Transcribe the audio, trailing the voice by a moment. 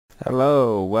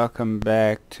Hello, welcome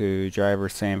back to Driver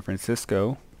San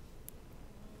Francisco.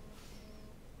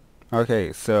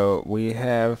 Okay, so we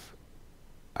have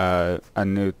a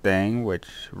new thing, which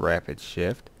rapid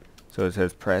shift. So it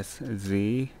says press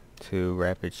Z to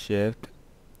rapid shift.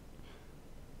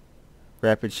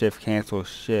 Rapid shift cancels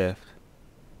shift.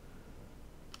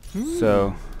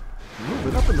 So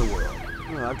Moving up in the world.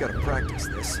 Well, I've got to practice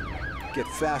this. Get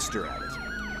faster at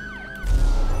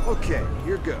it. Okay,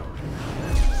 here goes.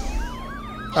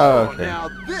 okay. Now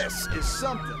this is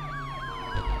something.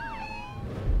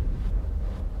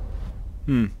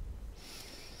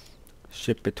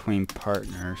 Ship between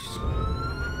partners.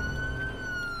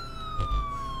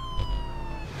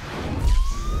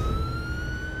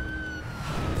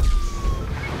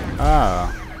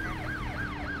 Ah.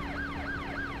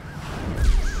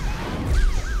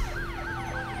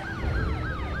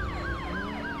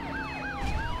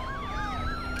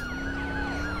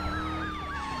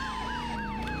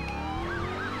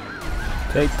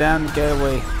 Take down the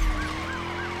getaway.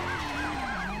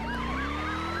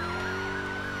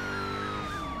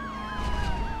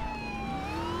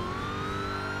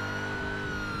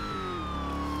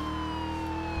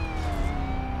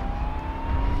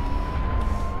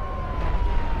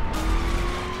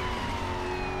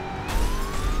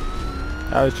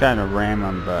 I was trying to ram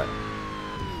him, but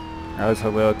I was a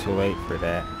little too late for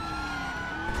that.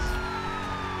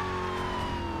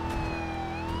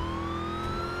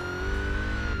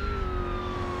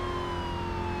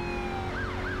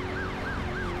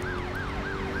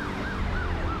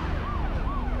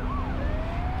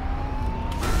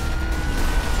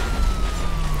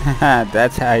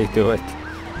 That's how you do it.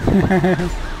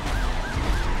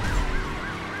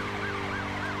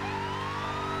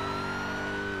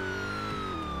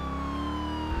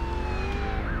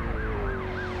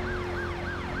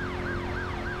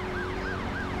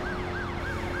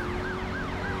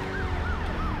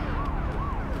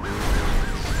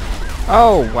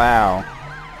 Oh, wow.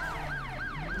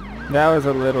 That was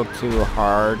a little too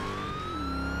hard.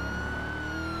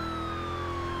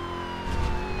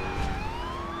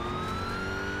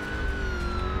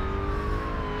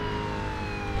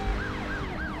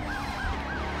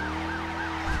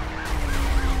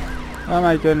 Oh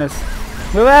my goodness.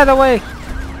 Move out of the way!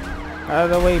 Out of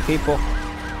the way, people.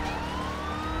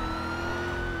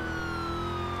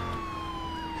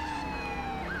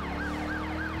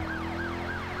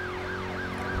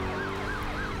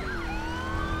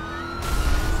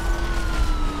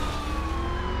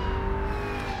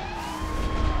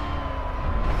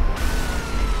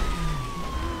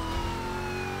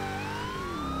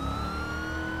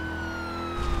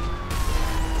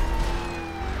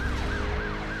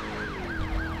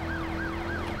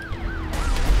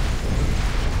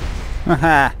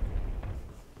 Haha.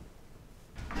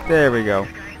 There we go.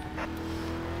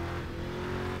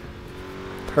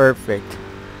 Perfect.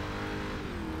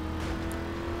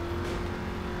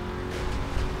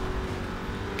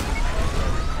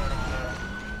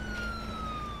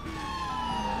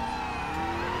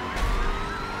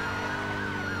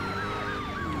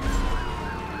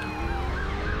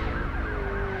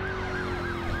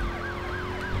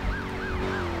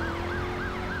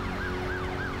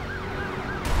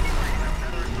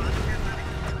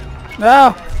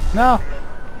 No! No!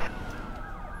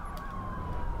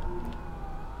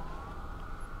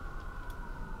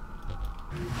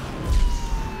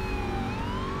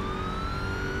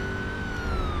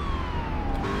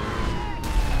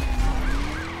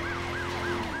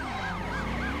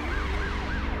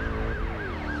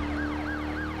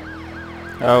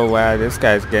 Oh wow, this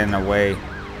guy's getting away.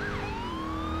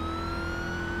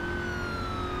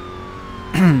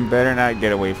 Better not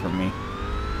get away from me.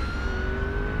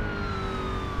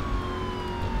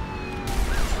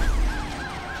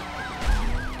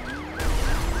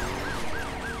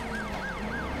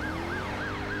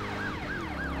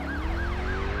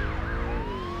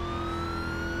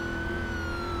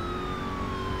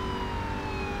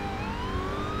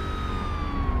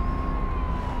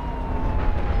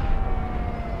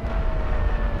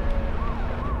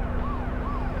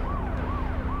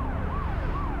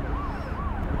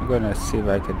 I'm gonna see if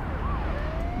I could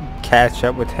catch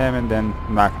up with him and then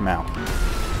knock him out.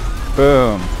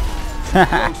 Boom. Close,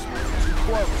 man. Too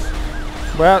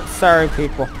close. Well, sorry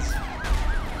people.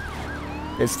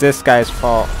 It's this guy's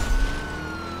fault.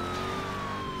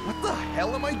 What the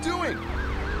hell am I doing?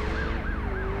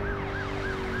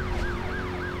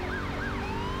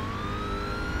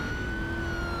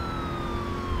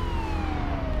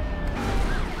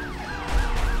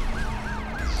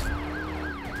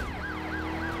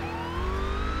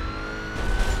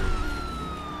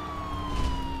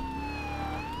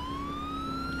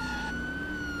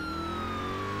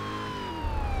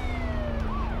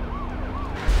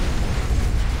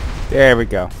 There we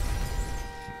go.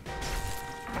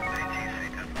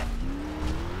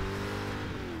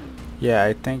 Yeah,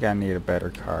 I think I need a better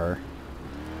car.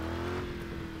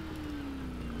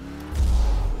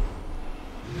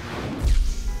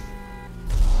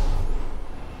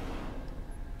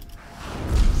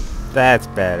 That's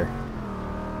better.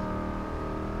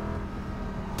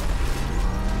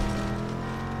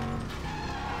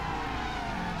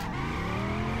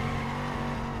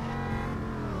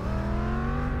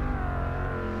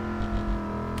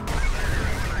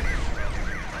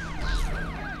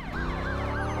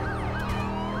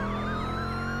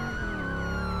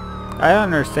 I don't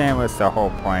understand what's the whole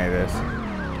point of this.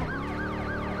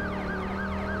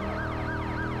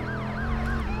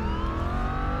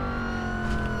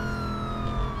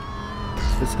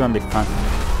 This is gonna be fun.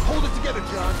 Hold it together,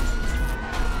 John.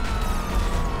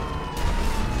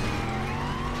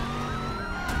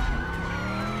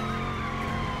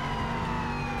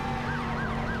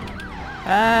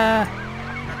 Ah!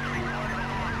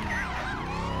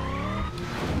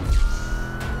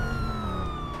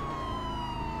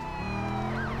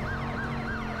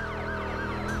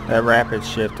 That rapid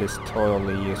shift is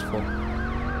totally useful.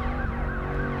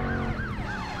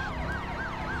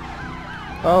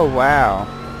 Oh wow.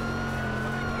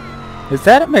 Is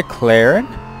that a McLaren?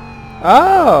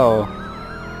 Oh!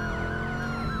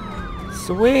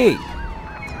 Sweet!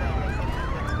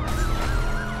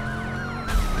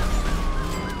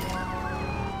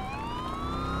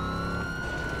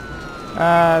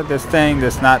 This thing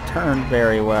does not turn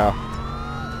very well.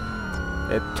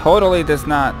 It totally does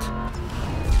not.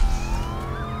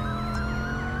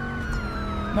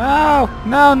 No!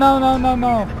 No, no, no, no,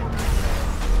 no!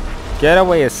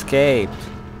 Getaway escaped.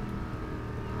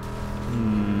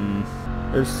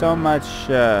 There's so much,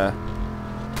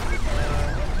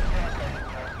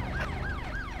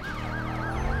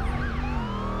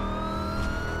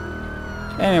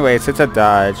 Anyways, it's a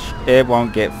Dodge. It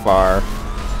won't get far.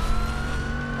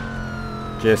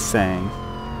 Just saying.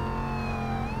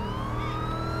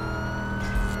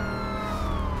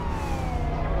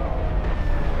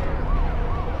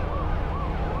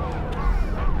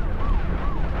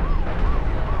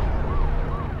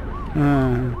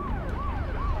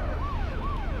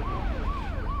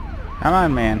 Come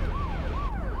on, man.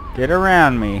 Get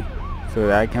around me so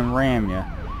that I can ram you.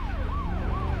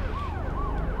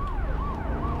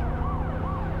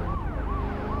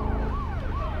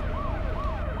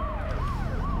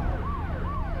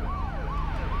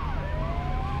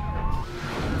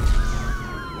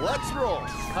 Let's roll.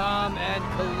 Calm and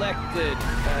collected.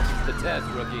 Passes the test,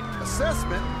 rookie.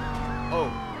 Assessment?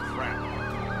 Oh,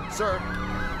 crap. Sir.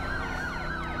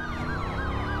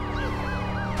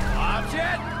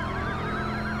 Object?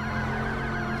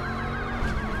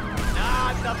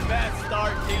 Not the best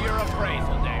start to your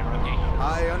appraisal day, rookie.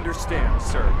 I understand,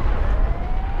 sir.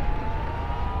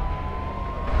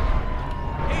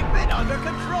 Keep it under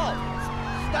control.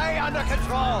 Stay under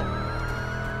control.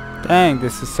 Dang,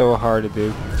 this is so hard to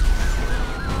do.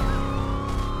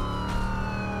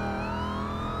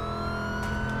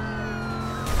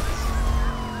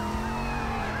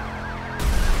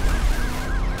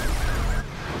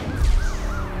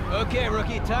 Okay,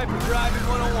 rookie, time for driving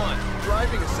 101.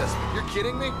 Driving assessment? You're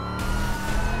kidding me?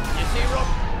 You see, Rook,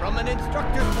 from an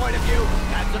instructor's point of view,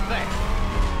 that's a fact.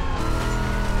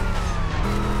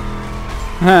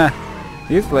 Huh.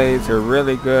 These ladies are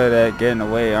really good at getting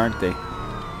away, aren't they?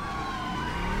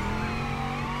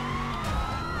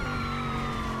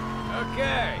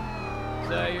 Okay,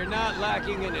 so you're not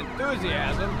lacking in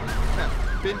enthusiasm.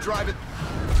 Been driving...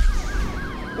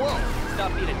 Whoa!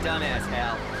 Stop being a dumbass,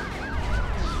 Hal.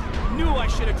 Knew I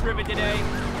should have driven today.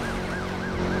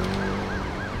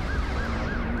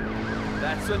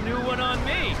 That's a new one on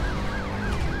me.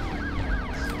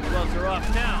 Gloves are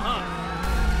off now, huh?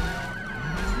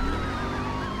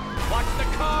 Watch the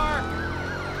car.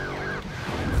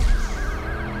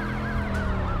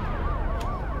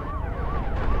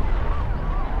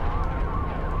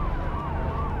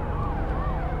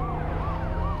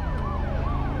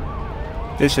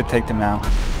 This should take them out.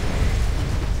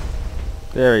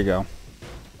 There we go.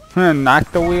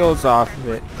 Knock the wheels off of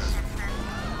it.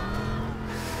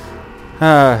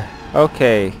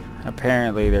 Okay.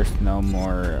 Apparently there's no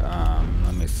more,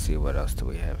 let me see, what else do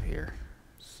we have here?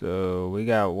 So we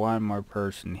got one more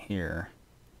person here.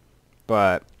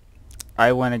 But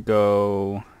I want to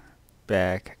go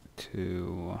back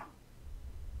to...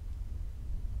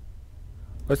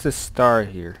 What's the star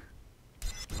here?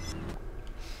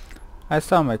 I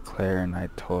saw McLaren. I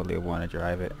totally want to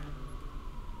drive it.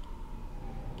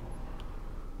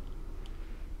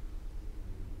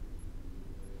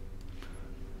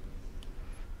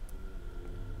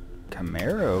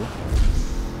 Camaro.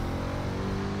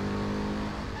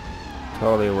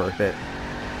 Totally worth it.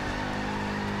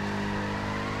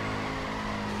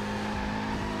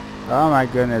 Oh my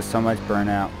goodness, so much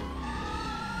burnout.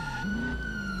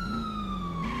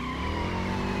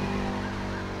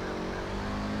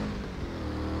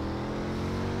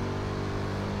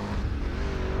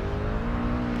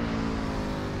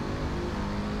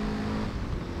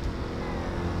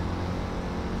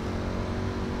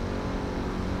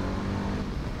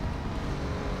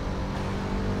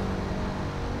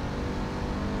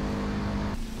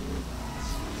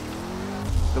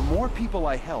 The more people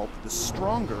I help, the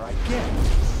stronger I get.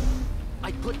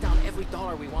 I put down every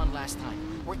dollar we won last time.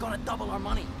 We're gonna double our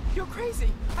money. You're crazy!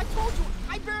 I told you,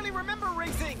 I barely remember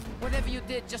racing! Whatever you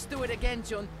did, just do it again,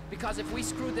 Jun. Because if we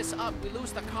screw this up, we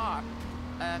lose the car.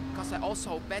 Cause I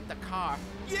also bet the car.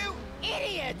 You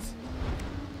idiot!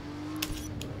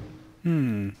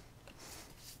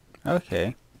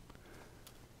 Okay.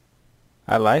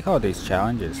 I like all these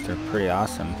challenges. They're pretty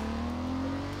awesome.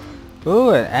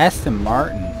 Ooh, an Aston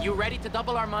Martin. You ready to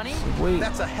double our money? Sweet.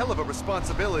 That's a hell of a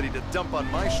responsibility to dump on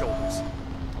my shoulders.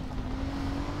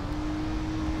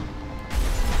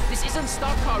 This isn't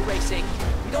stock car racing.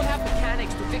 We don't have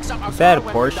mechanics to fix up our Is that a car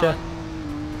when we're Porsche? done.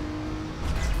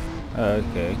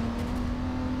 Okay.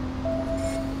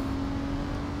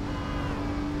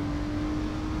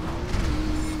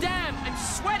 Damn, I'm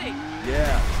sweating!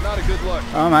 Yeah, it's not a good look.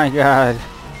 Oh my god.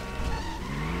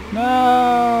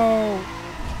 No!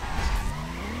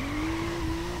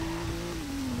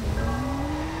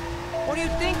 What are you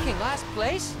thinking? Last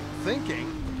place? Thinking?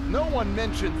 No one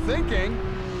mentioned thinking.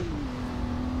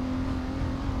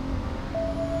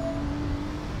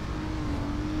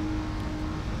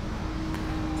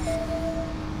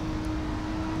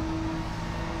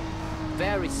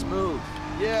 Very smooth.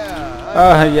 Yeah.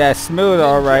 Oh yeah, smooth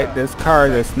alright. This car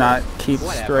does not keep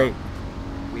Whatever. straight.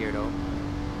 Weirdo.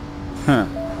 Huh.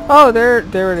 Oh, there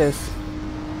it is.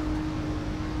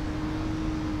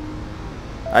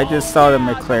 I just saw the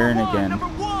McLaren again. Number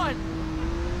one!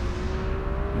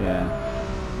 Yeah.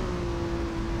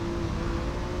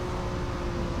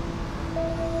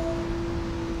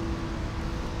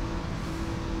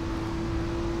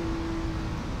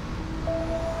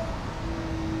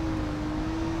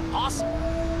 Awesome.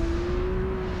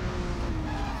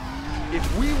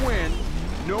 If we win,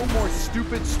 no more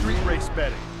stupid street race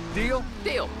betting. Deal?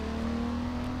 Deal.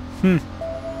 Hmm.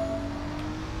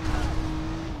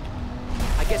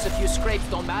 I guess a few scrapes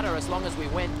don't matter as long as we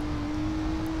win.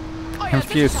 Oh, A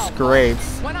few this is how it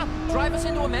scrapes. goes. Why not drive us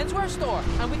into a menswear store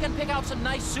and we can pick out some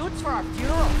nice suits for our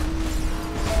funeral?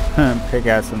 Pick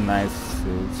out some nice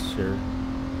suits, sure.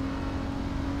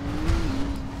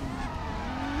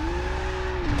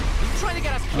 You trying to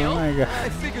get us Oh killed? my god. I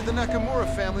figure the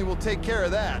Nakamura family will take care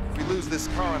of that if we lose this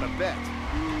car on a bet.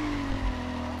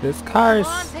 This car is...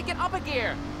 Come on, take it up a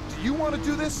gear. Do you want to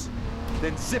do this?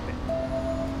 Then zip it.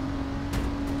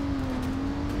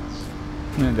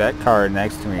 That car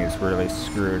next to me is really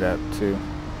screwed up too.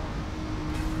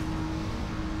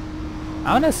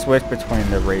 I want to switch between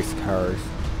the race cars.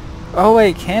 Oh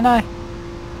wait, can I?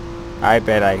 I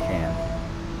bet I can.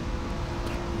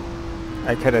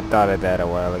 I could have thought of that a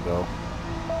while ago.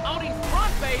 Out in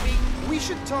front, baby. We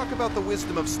should talk about the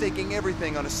wisdom of staking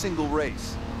everything on a single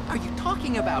race. What are you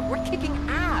talking about? We're kicking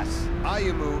ass.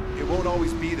 Ayumu, it won't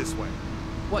always be this way.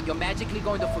 What, you're magically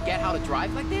going to forget how to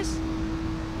drive like this?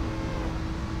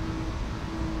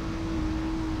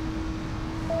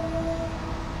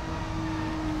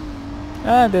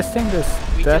 This thing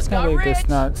just We just got definitely does rich.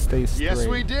 not stay straight. Yes,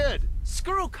 we did.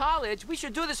 Screw college. We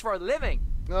should do this for a living.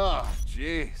 Oh,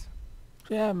 jeez.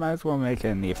 Yeah, might as well make it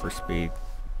a Need for Speed.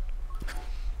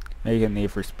 Make it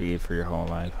Need for Speed for your whole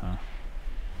life, huh?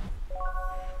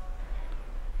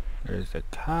 There's a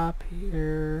cop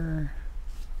here.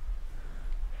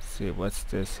 Let's see, what's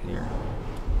this here?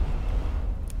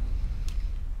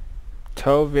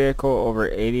 Tow vehicle over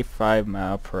 85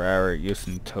 mile per hour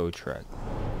using tow truck.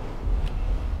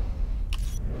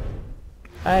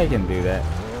 I can do that.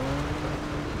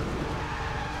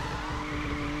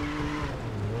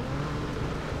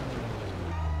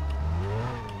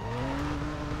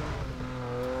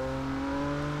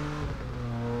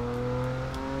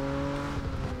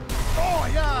 Oh,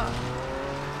 yeah.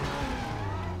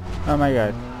 Oh my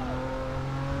god.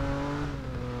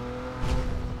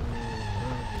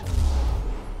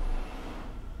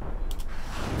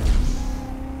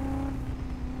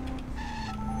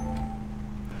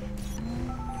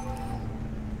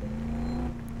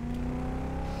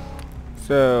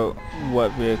 So,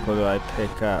 what vehicle do I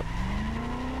pick up?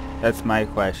 That's my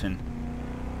question.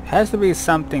 Has to be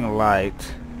something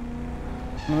light.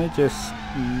 Let me just...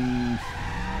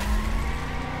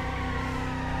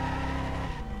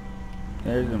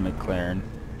 There's a McLaren.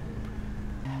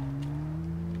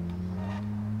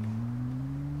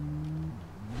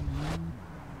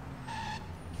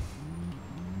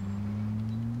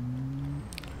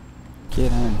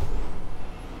 Get in.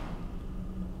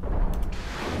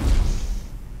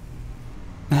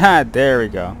 Ah, there we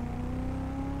go.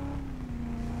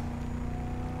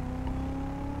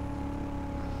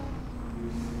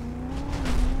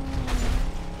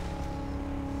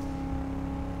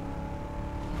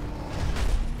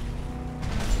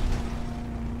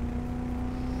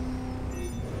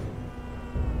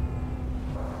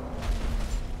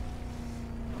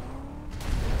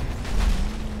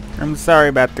 I'm sorry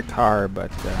about the car,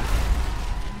 but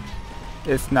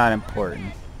it's not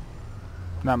important.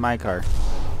 Not my car.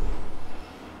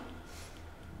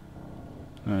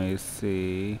 Let me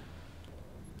see.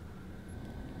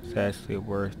 It's actually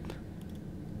worth.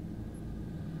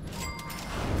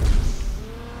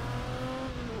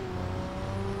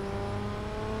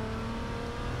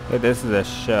 But this is a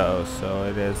show, so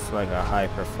it is like a high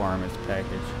performance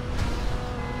package.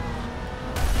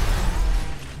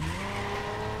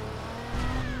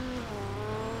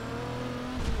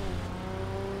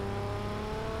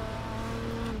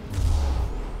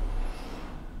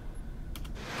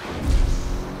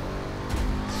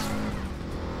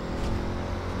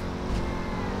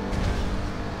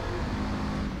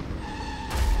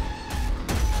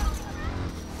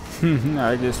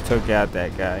 I just took out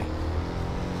that guy.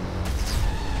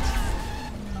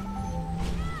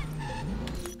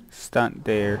 Stunt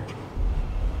there.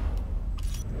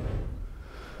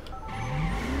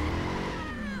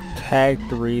 Tag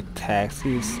 3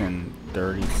 taxis in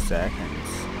 30 seconds.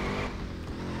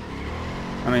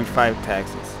 I mean 5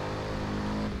 taxis.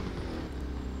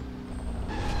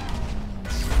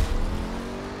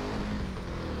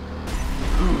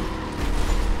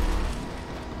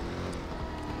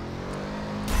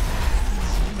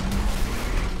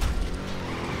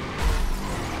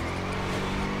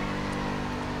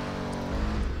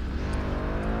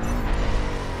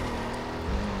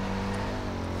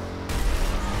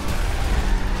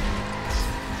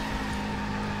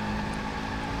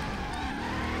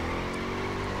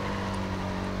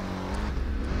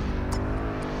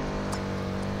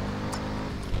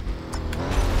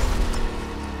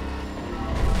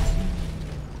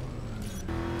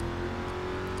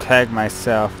 Tag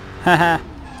myself. Haha.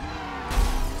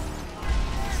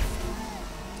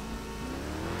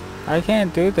 I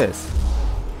can't do this.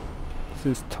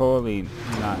 This is totally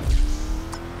not.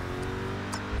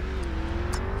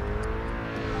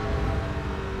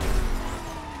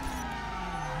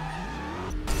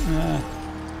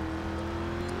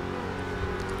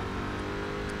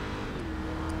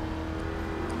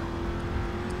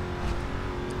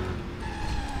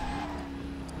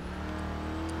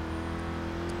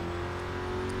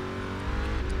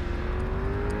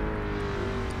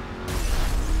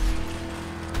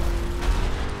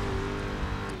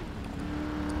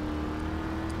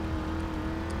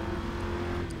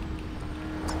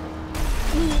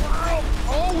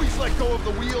 Always let go of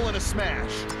the wheel in a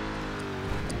smash.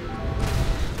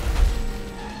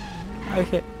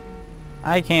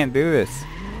 I can't do this.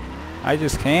 I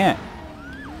just can't.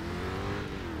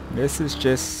 This is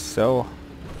just so.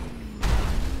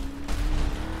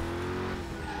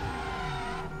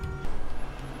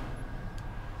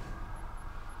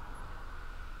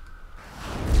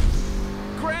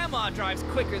 Grandma drives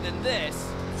quicker than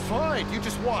this. Fine, you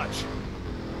just watch.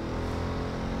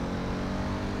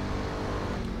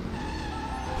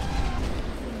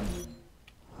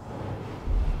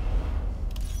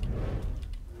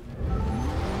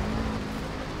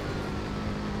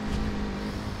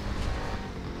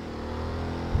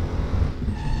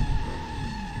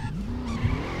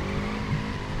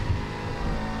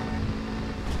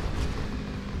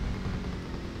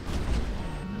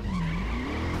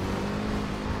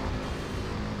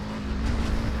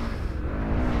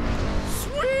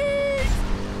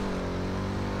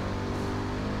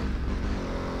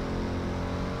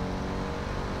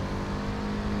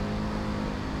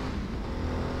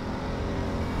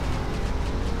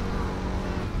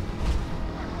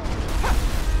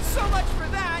 So much for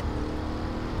that!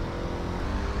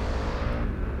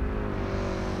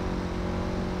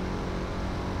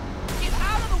 Get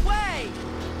out of the way!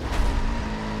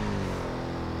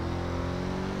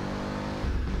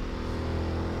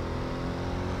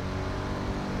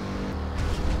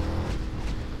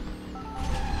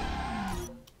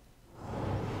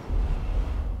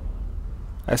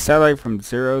 Accelerate from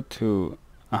 0 to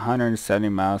 170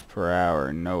 miles per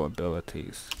hour. No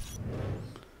abilities.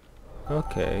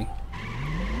 Okay.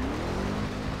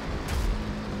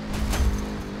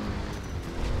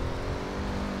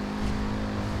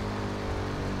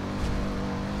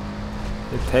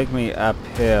 It take me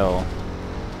uphill.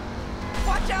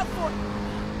 Watch out for...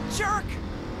 jerk!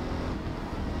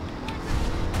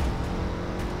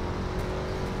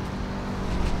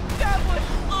 That was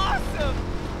awesome!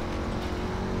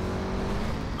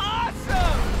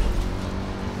 Awesome!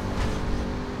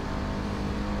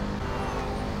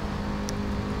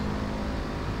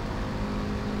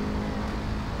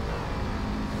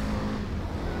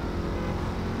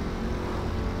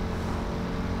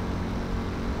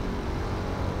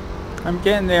 I'm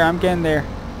getting there, I'm getting there.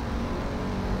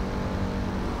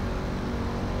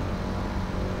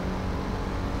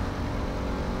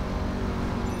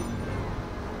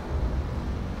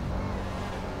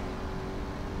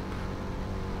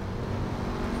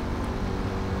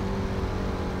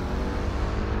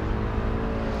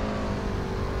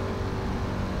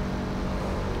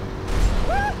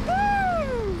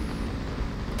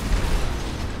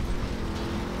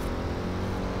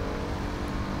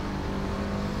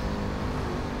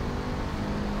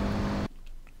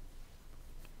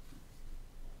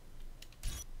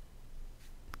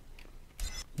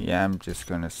 Yeah, I'm just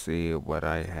gonna see what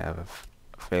I have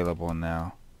available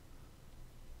now.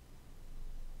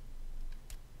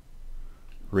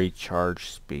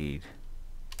 Recharge speed.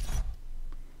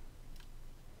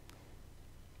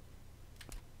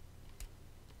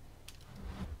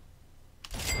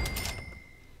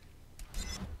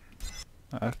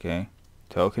 Okay.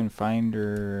 Token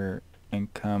finder,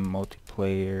 income,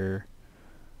 multiplayer,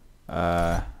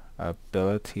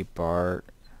 ability bar.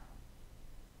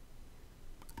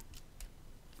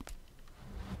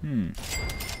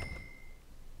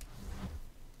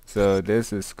 So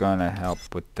this is gonna help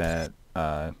with that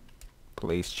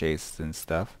police chase and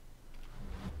stuff.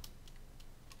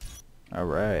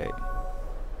 Alright.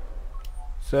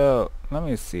 So let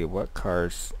me see, what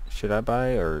cars should I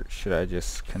buy, or should I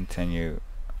just continue?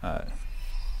 I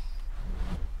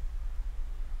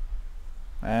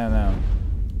don't know.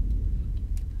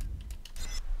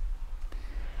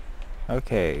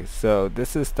 Okay, so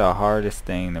this is the hardest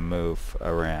thing to move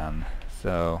around.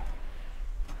 So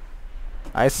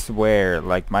I swear,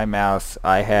 like my mouse,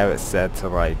 I have it set to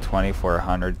like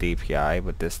 2400 DPI,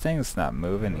 but this thing's not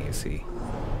moving easy.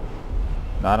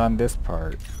 Not on this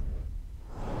part.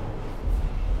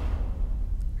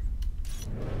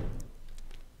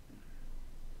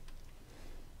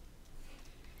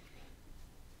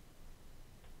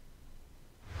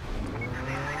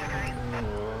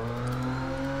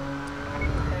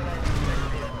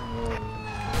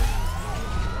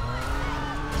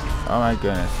 Oh my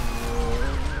goodness.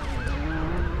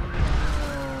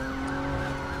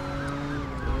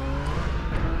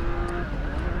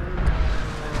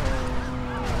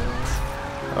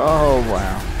 Oh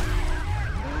wow.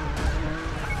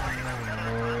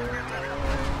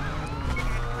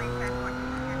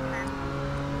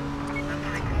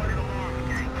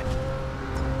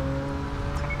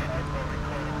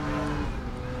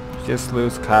 Just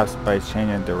lose cops by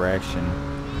changing direction.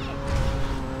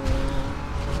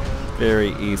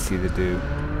 Very easy to do.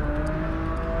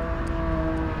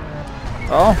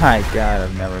 Oh my god,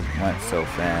 I've never went so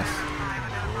fast.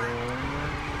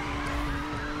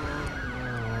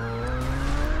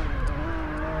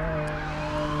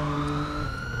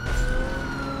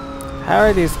 How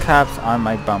are these cops on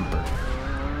my bumper?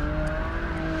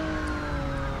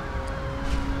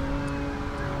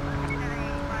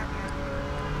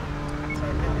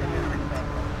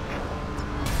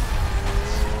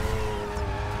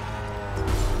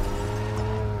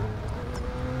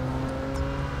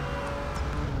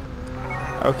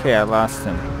 Okay, I lost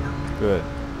him. Good.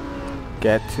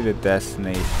 Get to the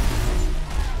destination.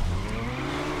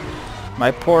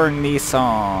 My poor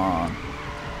Nissan.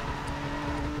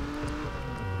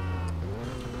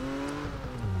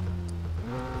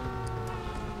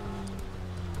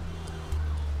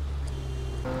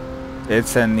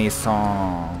 It's a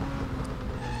Nissan.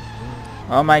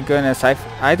 Oh my goodness,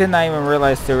 I did not even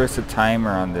realize there was a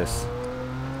timer on this.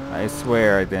 I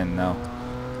swear I didn't know.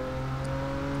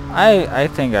 I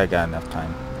think I got enough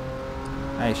time.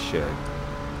 I should.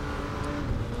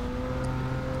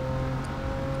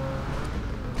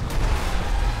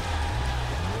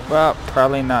 Well,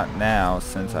 probably not now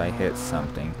since I hit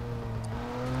something.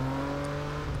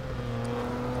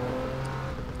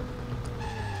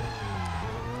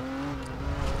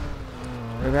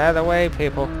 Move out of the way,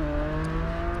 people.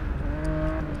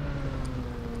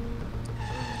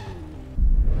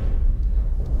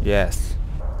 Yes.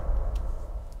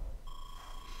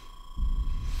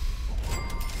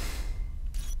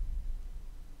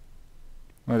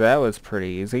 that was pretty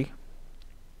easy.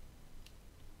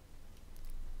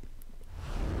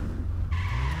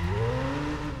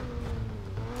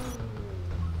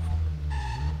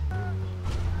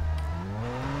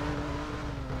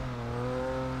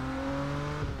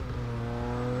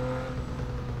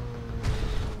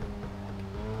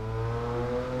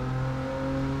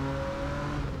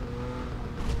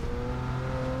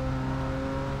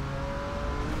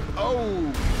 Oh,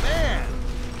 man!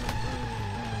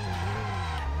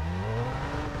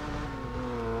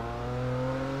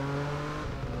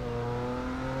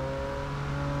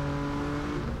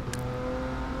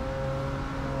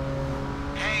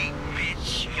 Hey,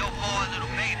 bitch, your boy Little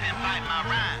Baby been biting my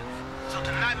rhymes. So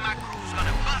tonight my crew's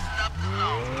gonna bust up the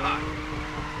launch party.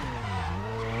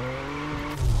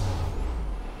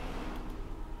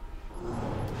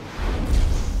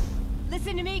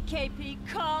 Listen to me, KP.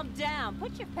 Calm down.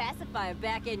 Put your pacifier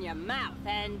back in your mouth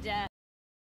and,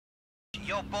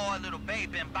 Your boy Little Baby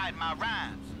been biting my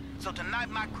rhymes. So tonight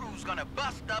my crew's gonna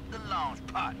bust up the launch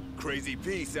party. Crazy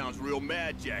P sounds real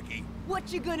mad, Jackie.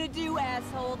 what you gonna do,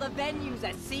 asshole? The venue's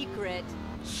a secret.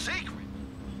 Secret?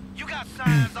 You got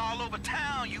signs all over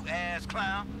town, you ass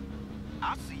clown.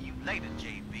 I'll see you later,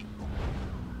 JB.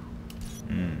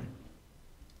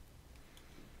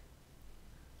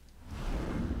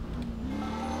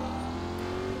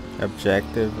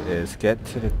 Objective is get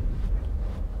to the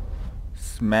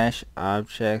smash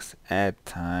objects, add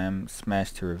time,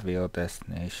 smash to reveal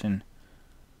destination.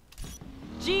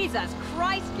 Jesus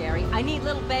Christ, Gary. I need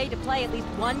Little Bay to play at least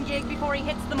one gig before he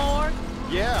hits the morgue.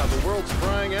 Yeah, the world's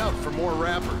crying out for more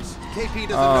rappers. KP doesn't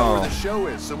know where the show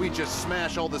is, so we just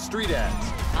smash all the street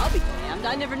ads. I'll be damned.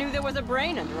 I never knew there was a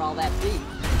brain under all that beef.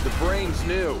 The brain's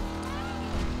new.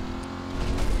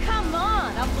 Come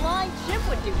on, a blind chimp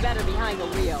would do better behind the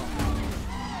wheel.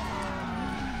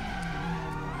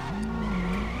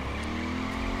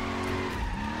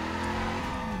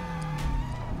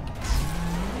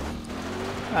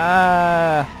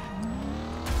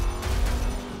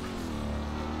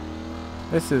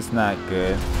 This is not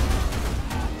good.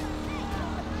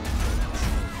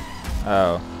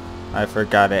 Oh, I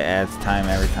forgot it adds time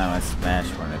every time I smash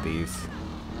one of these.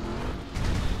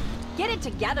 Get it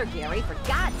together, Gary, for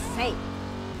God's sake.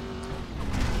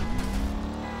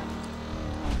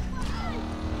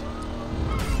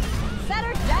 Set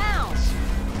her down!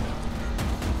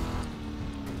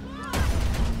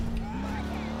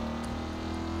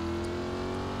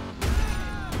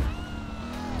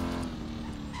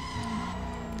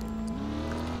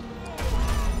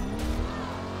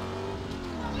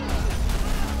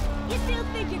 You still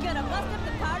think you're gonna bust up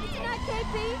the party tonight,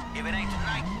 KP? If it ain't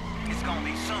tonight, it's gonna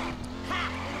be soon. Ha!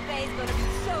 Little Bay's gonna be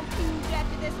so huge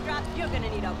after this drop, you're gonna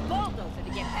need a bulldozer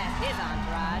to get past his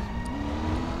entourage.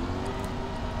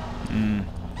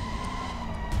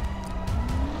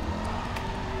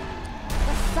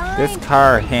 This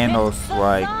car handles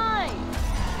like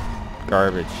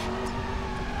garbage.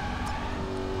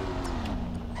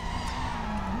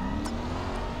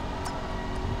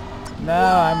 No,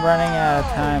 I'm running out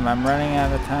of time. I'm running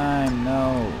out of time.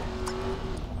 No.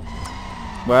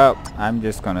 Well, I'm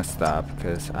just gonna stop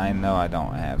because I know I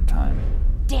don't have time.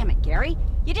 Damn it, Gary.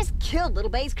 You just killed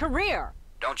Little Bay's career.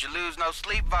 Don't you lose no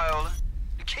sleep, Viola.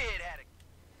 The kid had a...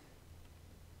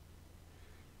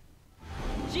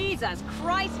 Jesus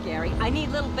Christ, Gary. I need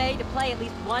Little Bay to play at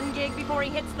least one gig before he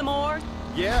hits the morgue.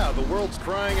 Yeah, the world's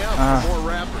crying out for more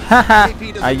rappers.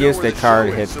 KP doesn't I know used where the car to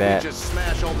show hit is, so that. we just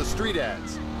smash all the street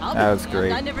ads. That was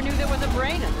great. I never knew there was a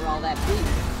brain under all that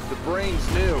beef. The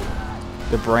brain's new.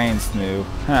 The brain's new.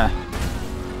 Huh.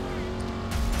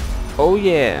 Oh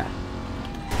yeah.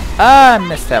 Ah, I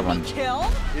missed that one.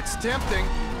 Killed? It's tempting.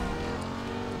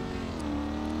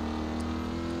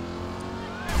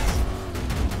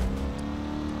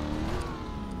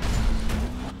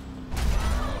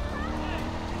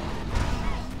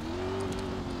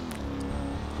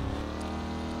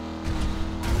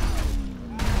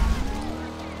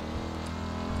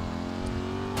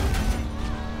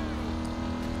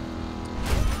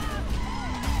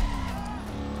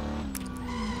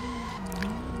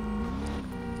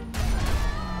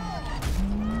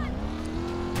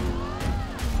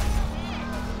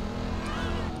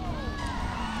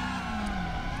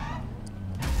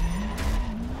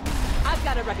 I've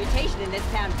got a reputation in this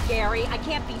town, Gary. I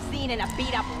can't be seen in a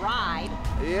beat-up ride.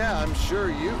 Yeah, I'm sure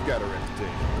you've got a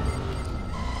reputation.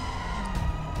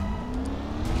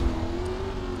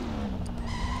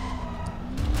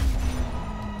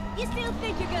 You still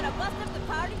think you're gonna bust up the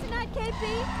party tonight, KP?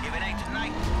 If it ain't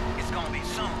tonight, it's gonna be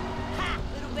soon. Ha!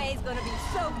 Little Bay's gonna be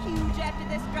so huge after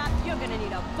this drop, you're gonna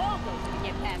need a bulldozer to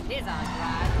get past his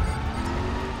entourage.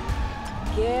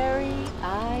 Gary,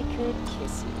 I could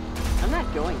kiss you. I'm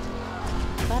not going to,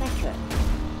 but I could.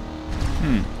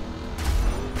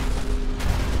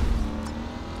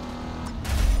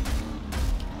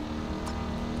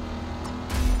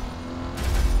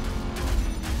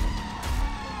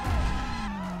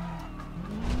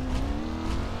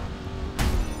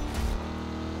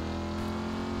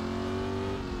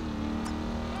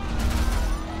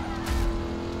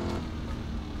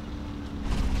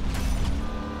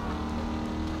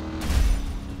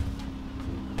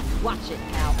 Watch it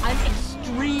now. I'm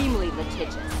extremely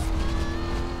litigious.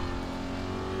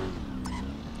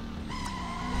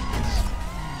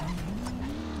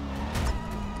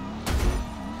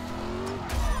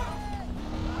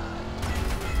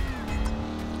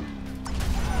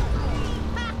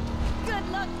 Ha! Good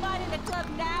luck finding the club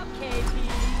now, KP.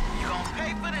 You gonna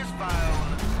pay for this,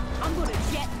 Viola? I'm gonna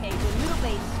get paid when Little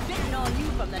Bay's spitting on you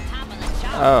from the top of the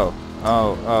chop. Oh.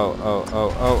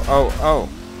 Oh.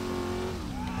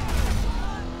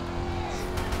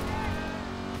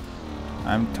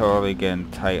 I'm totally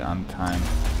getting tight on time.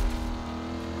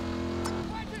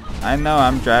 I know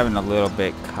I'm driving a little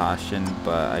bit caution,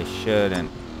 but I shouldn't.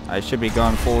 I should be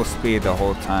going full speed the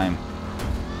whole time.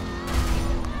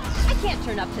 I can't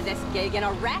turn up to this gig in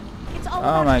a wreck. It's all Oh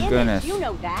about my image, goodness. You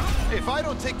know that. If I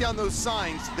don't take down those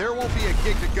signs, there won't be a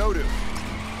gig to go to.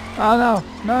 Oh no.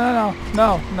 No.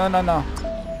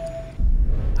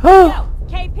 Yo,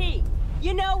 KP,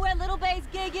 you know where Little Bay's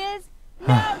gig is?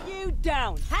 No, you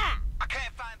don't. Ha! I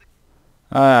can't find it.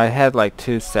 I had like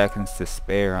 2 seconds to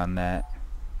spare on that.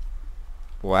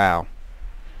 Wow.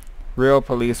 Real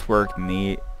police work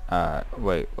wait,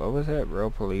 what was it?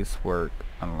 Real police work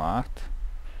unlocked?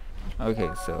 Okay,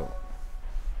 so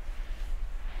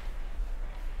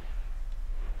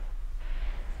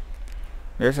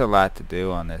there's a lot to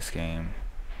do on this game.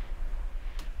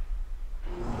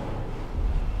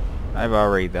 I've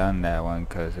already done that one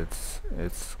because it's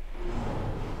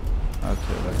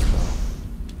okay, let's go.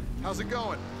 How's it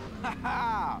going?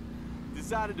 Ha!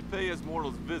 Decided to pay us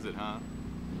mortals a visit, huh?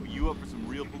 Were you up for some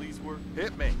real police work?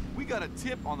 Hit me. We got a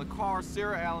tip on the car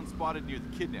Sarah Allen spotted near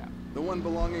the kidnap. The one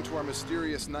belonging to our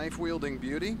mysterious knife-wielding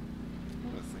beauty?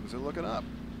 Well, things are looking up.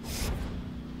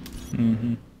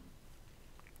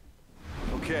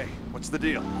 Okay, what's the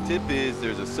deal? Tip is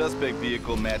there's a suspect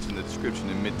vehicle matching the description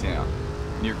in Midtown,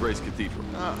 near Grace Cathedral.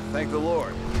 Ah, thank the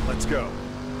Lord. Let's go.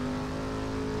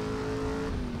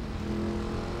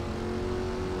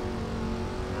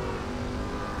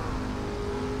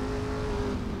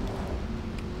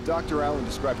 Dr. Allen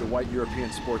described a white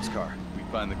European sports car. We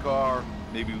find the car,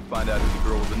 maybe we find out who the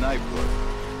girl with the knife was.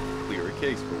 Clear a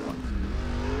case for once.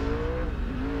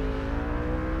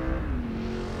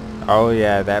 Oh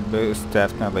yeah, that boost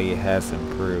definitely has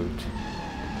improved.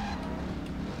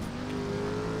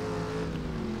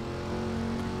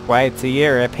 White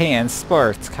European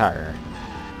sports car.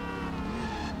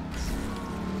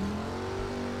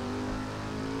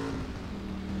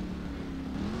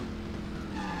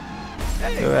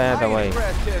 Hey, Get out of the I ain't way. a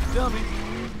crash test dummy.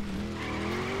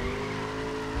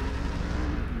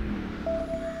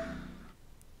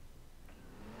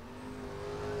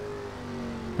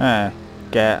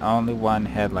 Got only one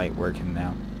headlight working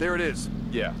now. There it is.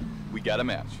 Yeah, we got a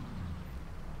match.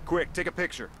 Quick, take a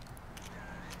picture.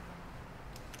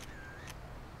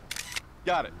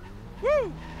 Got it.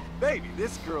 Woo! Baby,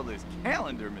 this girl is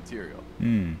calendar material.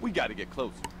 We gotta get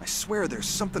closer. I swear there's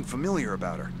something familiar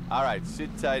about her. All right, sit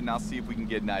tight and I'll see if we can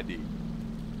get an ID.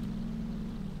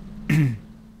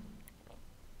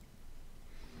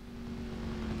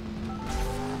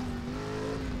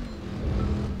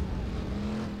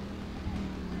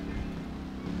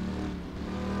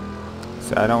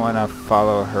 So I don't want to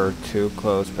follow her too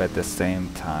close, but at the same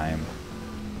time,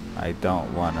 I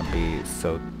don't want to be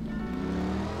so.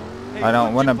 Hey, I don't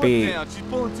put want to your foot be. down. She's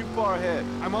pulling too far ahead.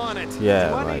 I'm on it. Yeah,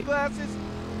 Do I like. need glasses?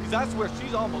 Because I swear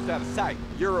she's almost out of sight.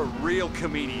 You're a real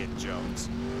comedian, Jones.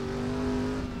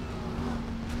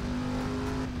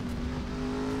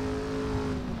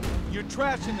 You're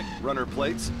trashing the Runner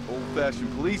plates.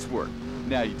 old-fashioned police work.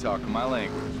 Now you're talking my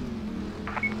language.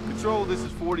 Control, this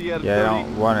is 40 out of 30. Yeah, I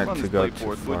don't want it Run to this go plate too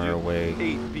for us, would far you? away.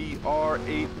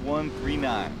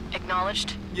 8BR8139.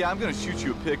 Acknowledged. Yeah, I'm gonna shoot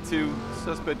you a pic too.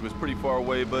 Suspect was pretty far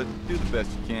away, but do the best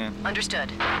you can.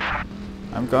 Understood.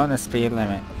 I'm going to speed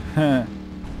limit.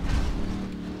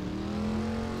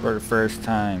 For the first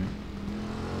time.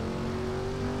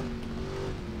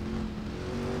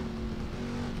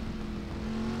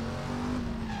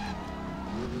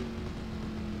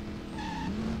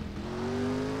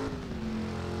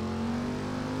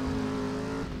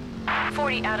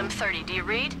 40 Adam 30, do you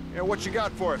read? Yeah, what you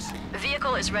got for us? The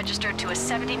vehicle is registered to a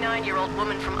 79-year-old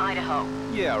woman from Idaho.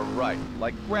 Yeah, right.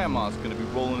 Like grandma's gonna be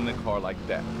rolling in a car like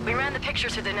that. We ran the picture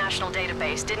through the national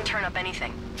database, didn't turn up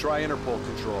anything. Try Interpol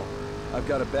control. I've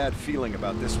got a bad feeling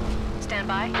about this one. Stand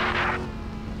by.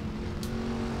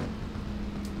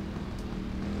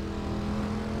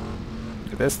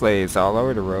 This lady's all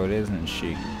over the road, isn't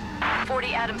she? 40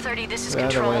 Adam 30, this is By the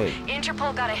Control. way.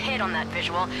 Interpol got a hit on that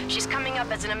visual. She's coming up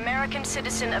as an American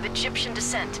citizen of Egyptian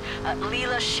descent,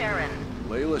 Leila Sharon.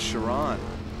 Layla Sharon.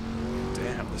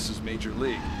 Damn, this is Major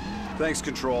League. Thanks,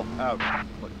 Control. Out.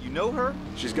 What, you know her?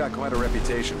 She's got quite a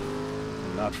reputation.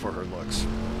 Not for her looks.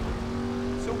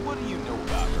 So what do you know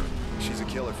about her? She's a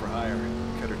killer for hire.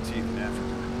 Cut her teeth in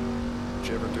Africa.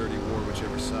 Whichever dirty war,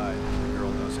 whichever side, the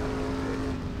girl knows how to get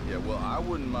paid. Yeah, well, I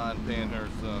wouldn't mind paying her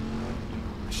some.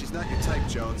 She's not your type,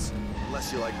 Jones.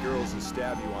 Unless you like girls who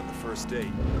stab you on the first date.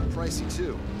 Pricey,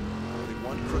 too. Only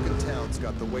one crook in town's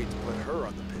got the weight to put her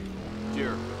on the payroll.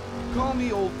 Jericho, you call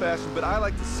me old-fashioned, but I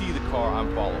like to see the car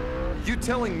I'm following. You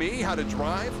telling me how to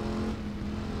drive?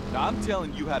 Now, I'm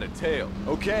telling you how to tail.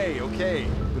 Okay, okay.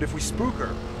 But if we spook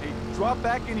her, Hey, drop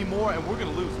back anymore and we're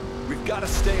gonna lose her. we've got to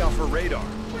stay off her radar.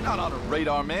 We're not on her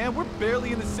radar, man. We're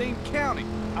barely in the same county.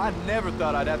 I never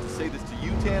thought I'd have to say this to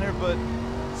you, Tanner, but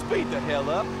speed the hell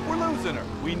up. We're losing her.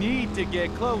 We need to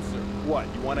get closer. What,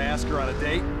 you want to ask her on a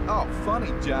date? Oh,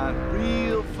 funny, John.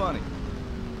 Real funny.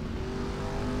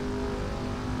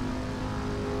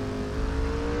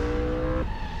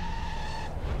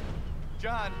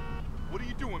 John, what are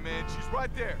you doing, man? She's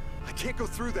right there. I can't go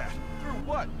through that. Through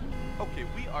what? Okay,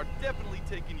 we are definitely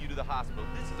taking you to the hospital.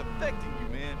 This is affecting you,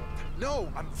 man.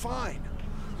 No, I'm fine.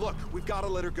 Look, we've got to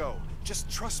let her go. Just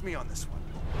trust me on this one.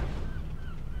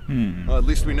 Well, at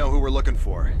least we know who we're looking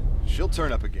for. She'll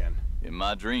turn up again. In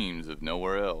my dreams of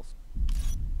nowhere else.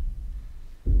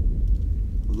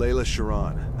 Layla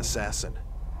Sharon, assassin.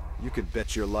 You can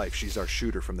bet your life she's our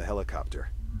shooter from the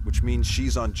helicopter. Which means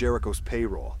she's on Jericho's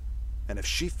payroll. And if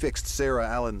she fixed Sarah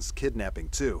Allen's kidnapping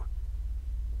too,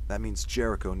 that means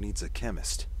Jericho needs a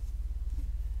chemist.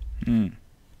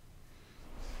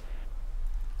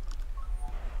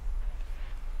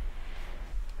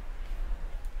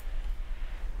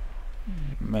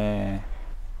 Man.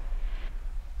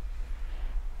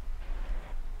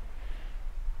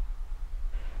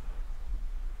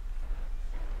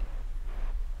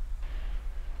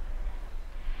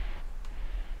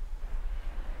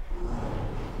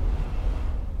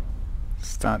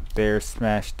 Stunt there,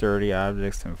 smash 30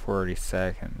 objects in 40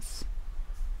 seconds.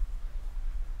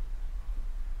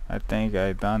 I think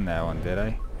I done that one, did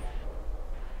I?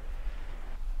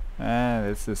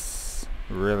 This is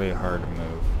really hard to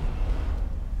move.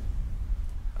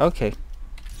 Okay.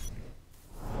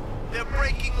 They're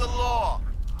breaking the law.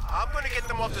 I'm gonna get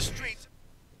them off the streets.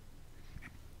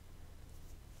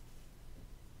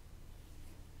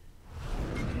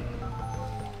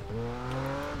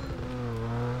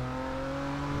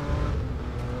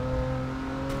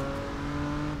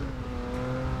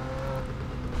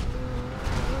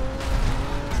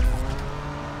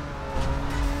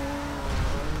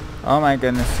 Oh my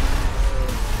goodness.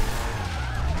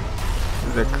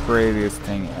 This is the craziest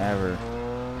thing ever.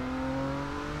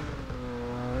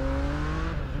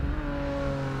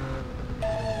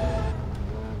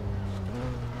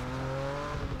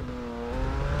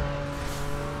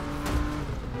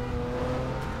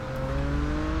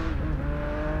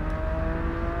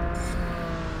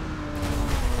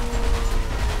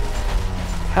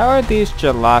 How are these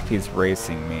jalopies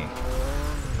racing me?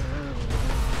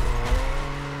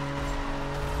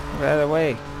 By the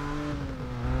way.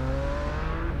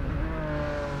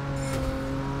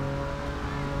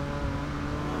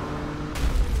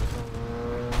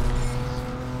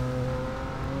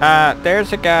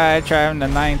 There's a guy driving the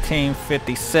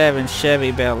 1957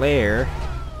 Chevy Bel Air.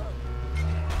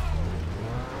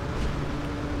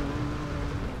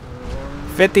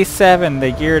 '57,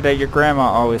 the year that your grandma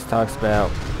always talks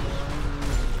about.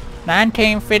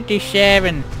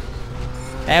 1957.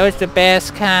 That was the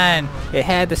best kind. It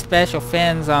had the special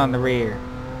fins on the rear.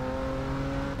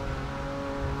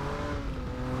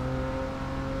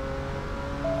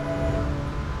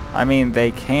 I mean,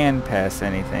 they can pass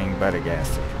anything but a gas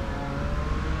station.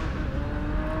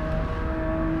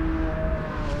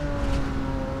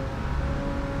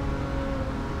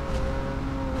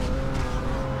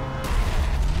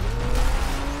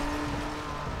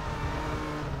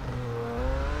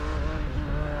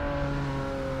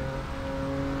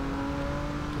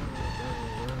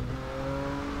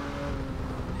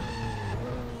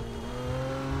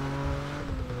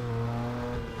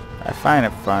 I find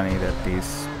it funny that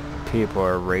these people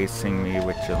are racing me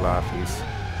with jalopies.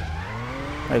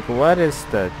 Like, what's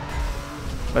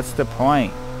the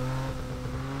point?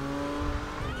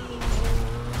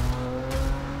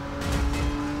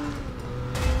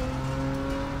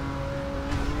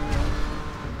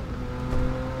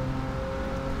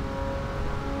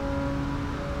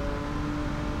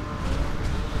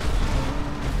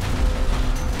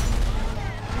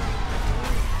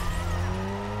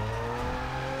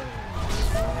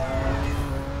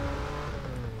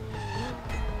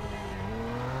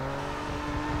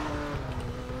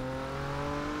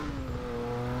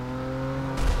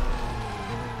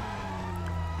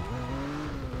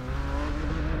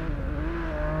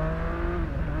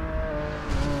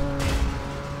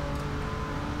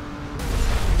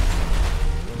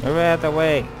 Move out of the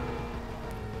way.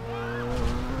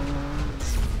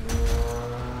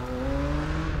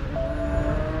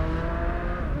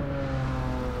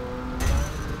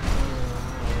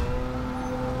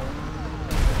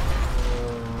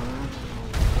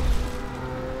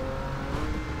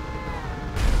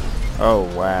 Oh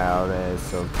wow, that is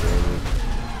so crazy.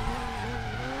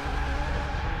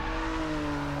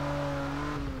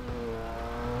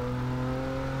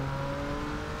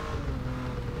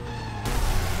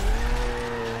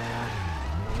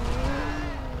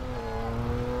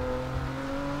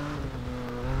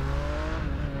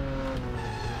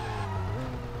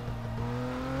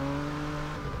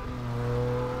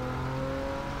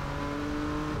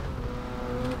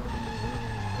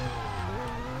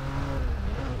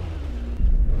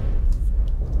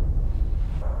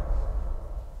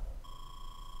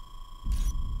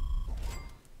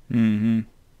 Mm-hmm.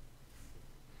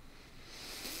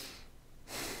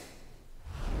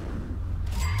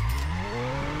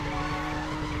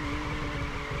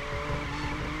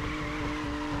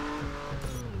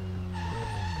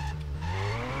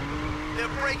 They're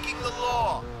breaking the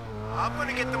law. I'm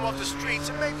gonna get them off the streets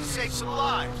and maybe save some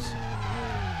lives.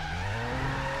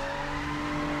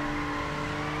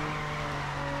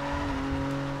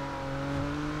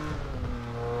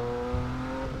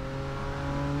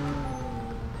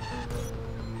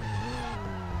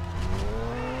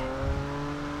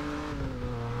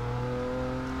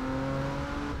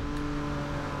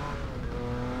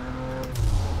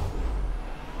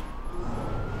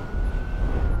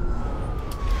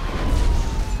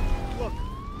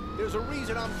 There's a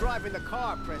reason I'm driving the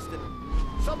car, Preston.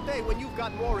 Someday when you've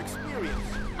got more experience.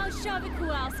 Oh, shove it,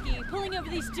 Kowalski. Pulling over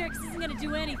these jerks isn't gonna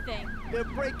do anything. They're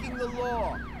breaking the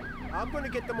law. I'm gonna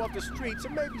get them off the streets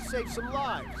and maybe save some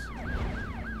lives.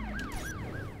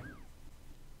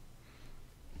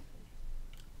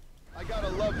 I got a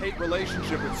love-hate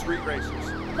relationship with street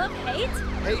racers. Love-hate?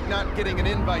 Hate not getting an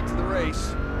invite to the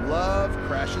race. Love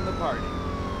crashing the party.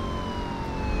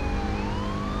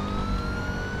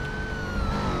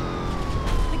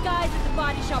 The guys at the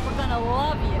body shop are gonna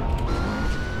love you.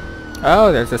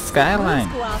 Oh, there's a skyline.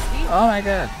 Bruce Kowalski. Oh my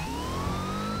god.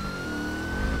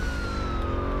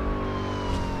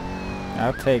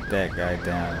 I'll take that guy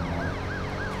down.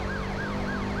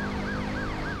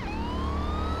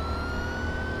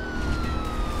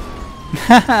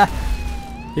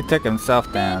 He took himself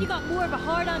Man, down. you got more of a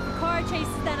hard-on for car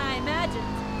chases than I imagined.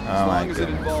 Oh As my long as it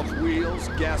goodness. involves wheels,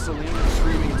 gasoline, and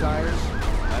screaming tires,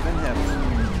 I'm in heaven.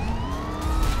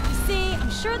 You see, I'm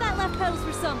sure that left pedal's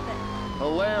for something.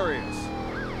 Hilarious.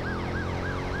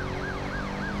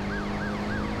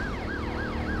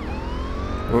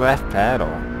 Left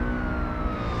paddle.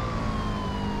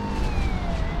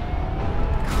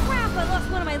 Crap, I lost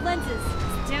one of my lenses.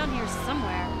 It's down here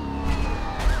somewhere.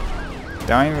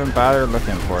 Don't even bother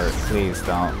looking for it. Please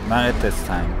don't. Not at this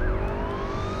time.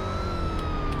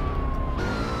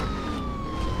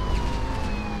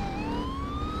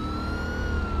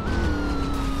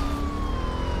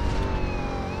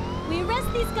 We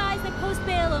arrest these guys that post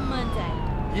bail on Monday.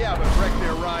 Yeah, but wreck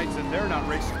their rides and they're not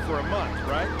racing for a month,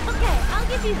 right? Okay, I'll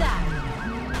give you that.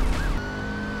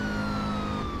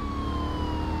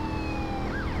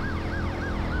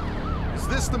 Is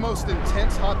this the most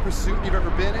intense hot pursuit you've ever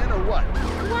been in, or what?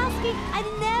 Kowalski, I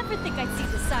never think I'd see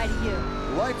this side of you.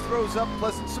 Life throws up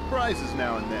pleasant surprises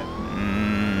now and then.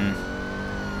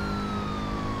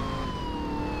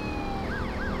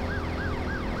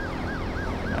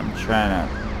 I'm trying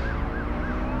to.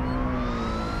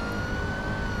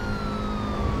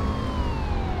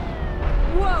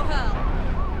 Whoa, hell.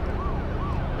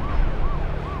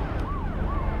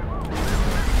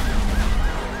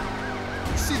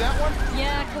 You see that one?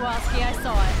 Yeah, Kowalski, I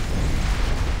saw it.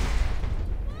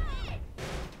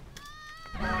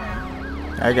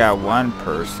 I got one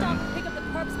person. Stop and pick up the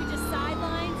perps we just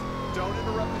sidelined. Don't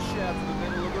interrupt the chef in the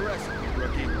middle of the recipe,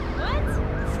 rookie. What?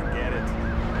 Forget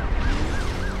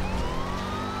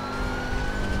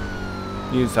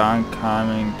Use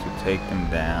oncoming to take them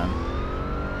down.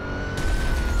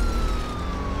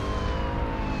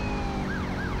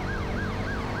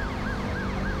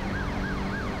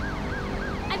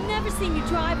 I've never seen you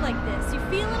drive like this. You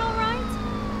feeling all right?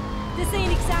 This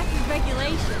ain't exactly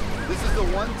regulation. This is the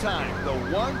one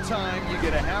time you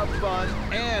get to have fun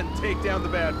and take down the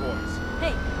bad boys.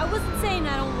 Hey, I wasn't saying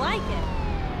I don't like it.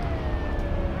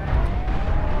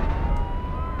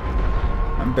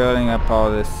 I'm building up all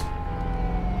this.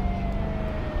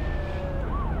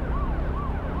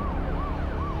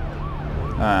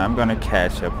 I'm gonna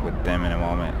catch up with them in a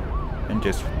moment. And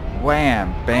just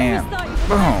wham, bam,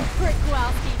 boom. Prick,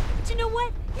 Kowalski. But you know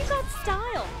what? You got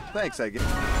style. Thanks, I get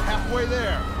halfway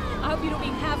there. I hope you don't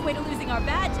mean halfway to losing our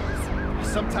badges.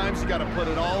 Sometimes you gotta put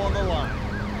it all on the line.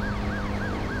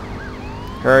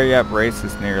 Hurry up, race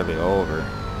is nearly over.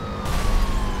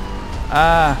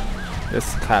 Ah,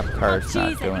 this cop car's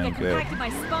not doing good. My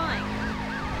spine.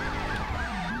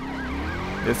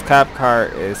 This cop car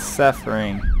is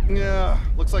suffering. Yeah,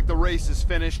 looks like the race is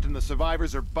finished and the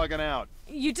survivors are bugging out.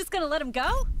 You just gonna let them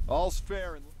go? All's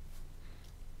fair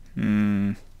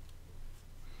and...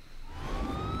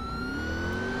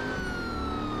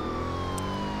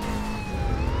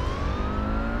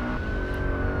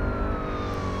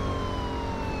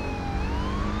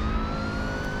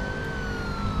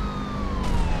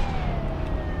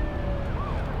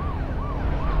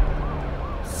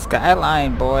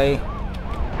 Skyline, boy.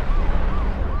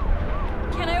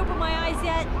 Can I open my eyes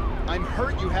yet? I'm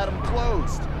hurt you had them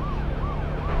closed.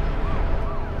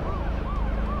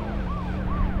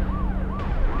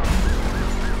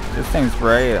 This thing's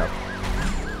ready to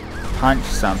punch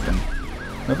something.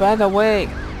 Move out of the way.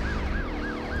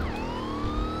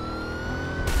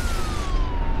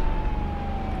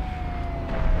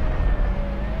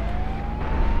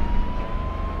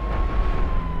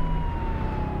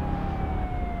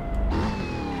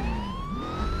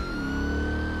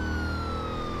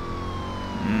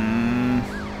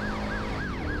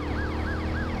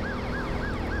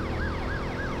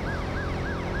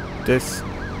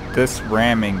 This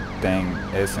ramming thing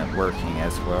isn't working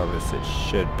as well as it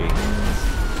should be.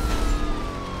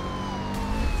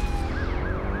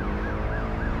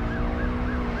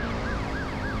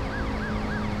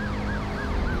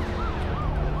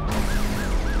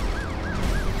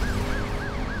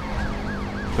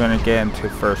 Gonna get into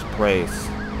first place.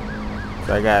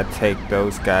 So I gotta take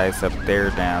those guys up there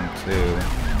down too,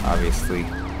 obviously.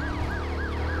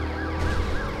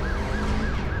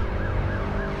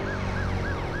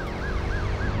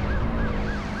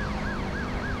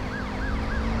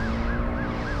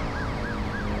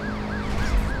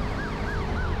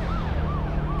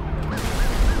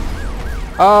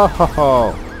 Oh, ho,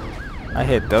 ho. I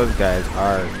hit those guys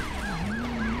hard.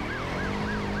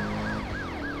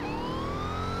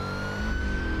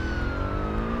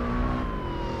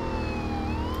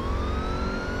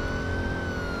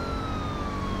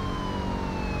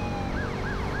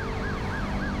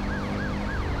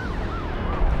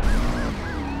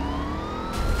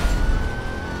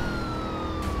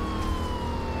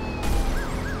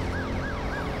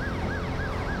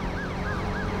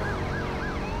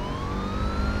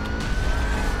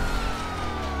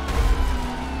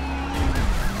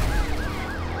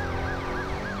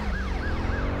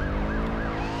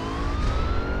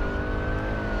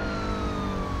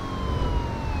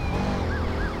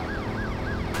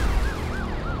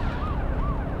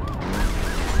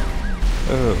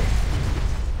 Ooh.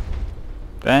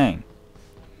 Dang.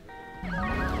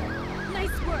 Nice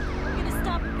work. We're gonna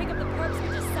stop and pick up the perps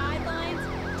with just sidelines.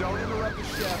 Don't interrupt the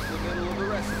chef in the middle of the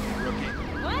recipe, rookie.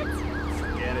 What?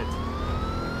 Forget it.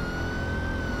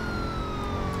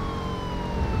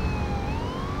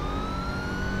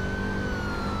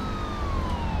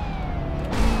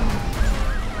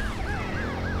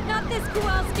 Not this,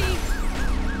 Kowalski.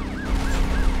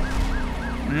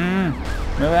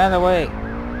 Move out of the way.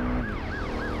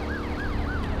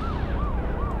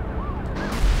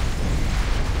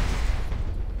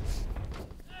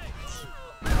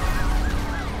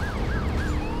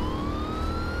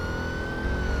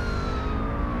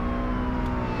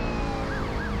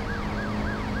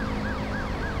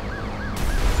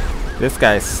 This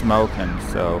guy's smoking,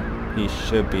 so he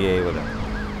should be able to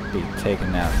be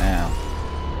taken out now.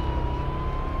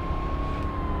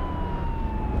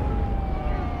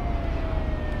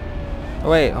 Oh,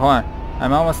 wait, hold on.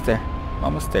 I'm almost there. I'm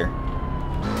almost there.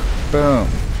 Boom.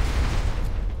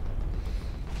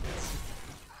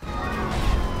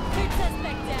 Third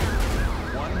suspect down.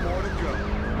 One more to go.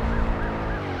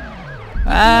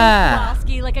 Ah!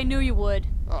 Kowalski, like I knew you would.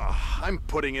 Oh, I'm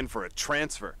putting in for a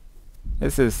transfer.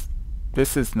 This is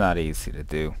This is not easy to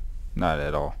do. Not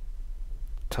at all.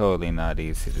 Totally not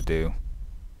easy to do.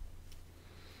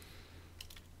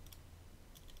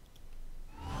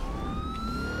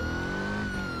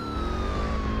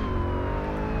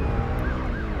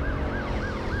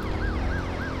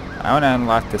 I want to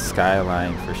unlock the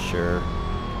skyline for sure.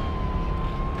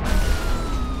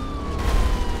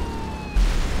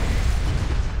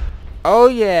 Oh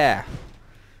yeah!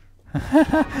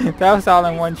 That was all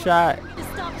in one shot.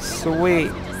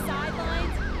 Sweet.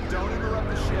 Don't interrupt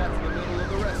the chef in the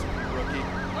middle of the recipe, rookie.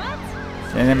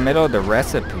 What? In the middle of the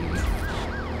recipe.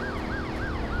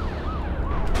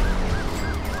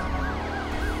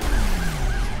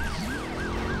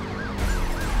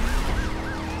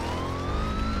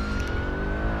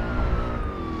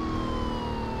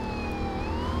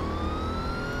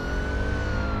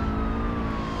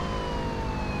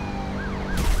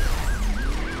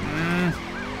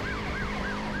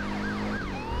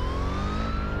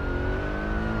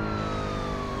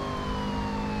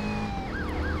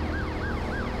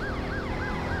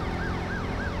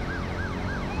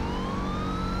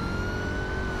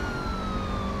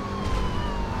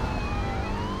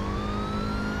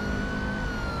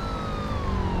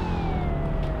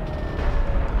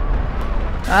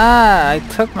 Ah, I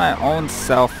took my own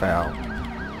self out.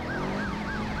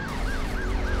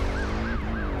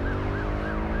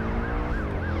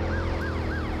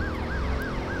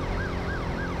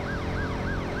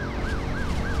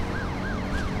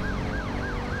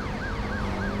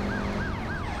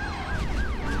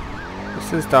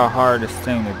 This is the hardest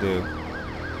thing to do.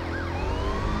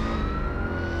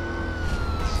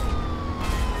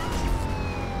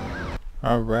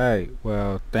 Alright,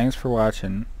 well, thanks for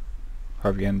watching.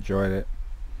 Hope you enjoyed it.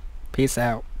 Peace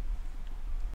out.